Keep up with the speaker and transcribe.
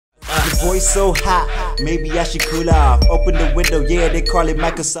boy's so hot, maybe I should cool off. Open the window, yeah, they call it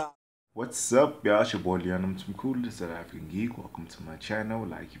Microsoft. What's up, y'all? It's your boy Leon. I'm Tim Cool, the South African Geek. Welcome to my channel.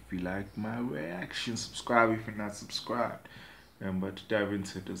 Like if you like my reaction, subscribe if you're not subscribed. I'm about to dive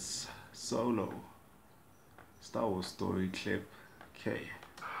into this solo Star Wars story clip. Okay.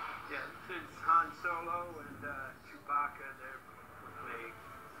 Yeah, this is Han Solo and Chewbacca. They're with me.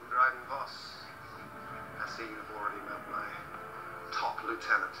 Driving boss. I see you've already met my top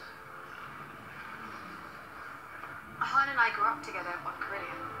lieutenant. Han and I grew up together on Korea.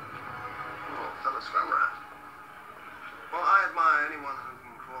 Oh, fellow scrum rat. Well, I admire anyone who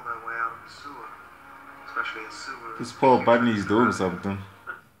can crawl their way out of the sewer. Especially a sewer. This poor bunny's doing something.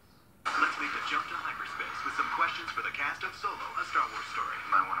 Let's make a jump to hyperspace with some questions for the cast of Solo, a Star Wars story. You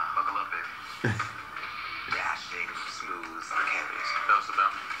might want to buckle up, baby. Dashing, smooth, precarious. Tell us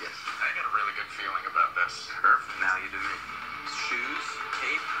about me. Yes. I got a really good feeling about this. Perfect. Now you do me. Shoes,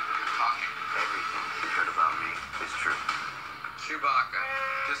 cape, talking. Everything you heard about me is true. Chewbacca,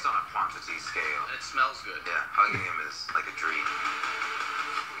 just on a quantity scale. It smells good. Yeah, hugging him is like a dream.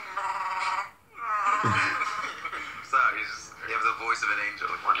 Sorry, you have the voice of an angel.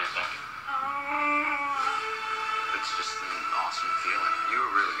 What do you think? It's just an awesome feeling. You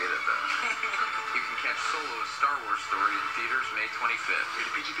were really good at that. You can catch Solo, a Star Wars story in theaters May 25th.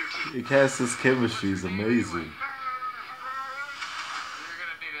 Rated PG-13. Your cast's chemistry is amazing. You're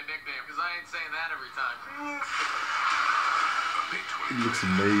gonna need a nickname, because I ain't saying that every time. It looks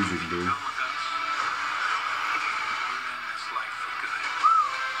amazing, dude. Come with us. We're in this life for good.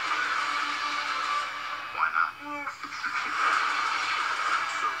 Why not?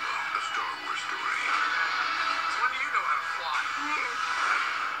 Solo, a Star Wars story. So when do you know how to fly?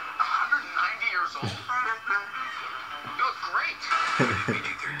 190 years old? You look great.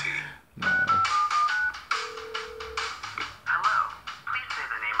 PG-13. Hello. Please say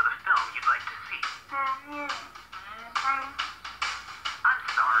the name of the film you'd like to see. I'm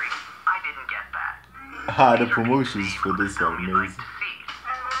sorry, I didn't get that. The promotions for this are amazing.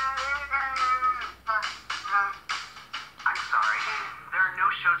 I'm sorry, there are no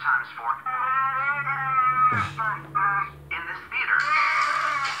showtimes for in this theater.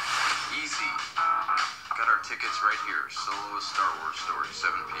 Easy. Got our tickets right here. Solo, a Star Wars story,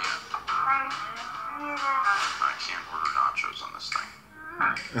 7 p.m. I can't order nachos on this thing.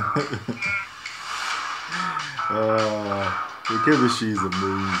 The chemistry is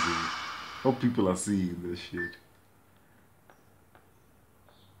amazing. Hope people are seeing this shit.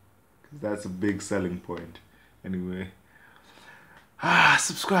 'Cause that's a big selling point. Anyway.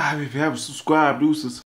 Subscribe if you haven't subscribed, deuces.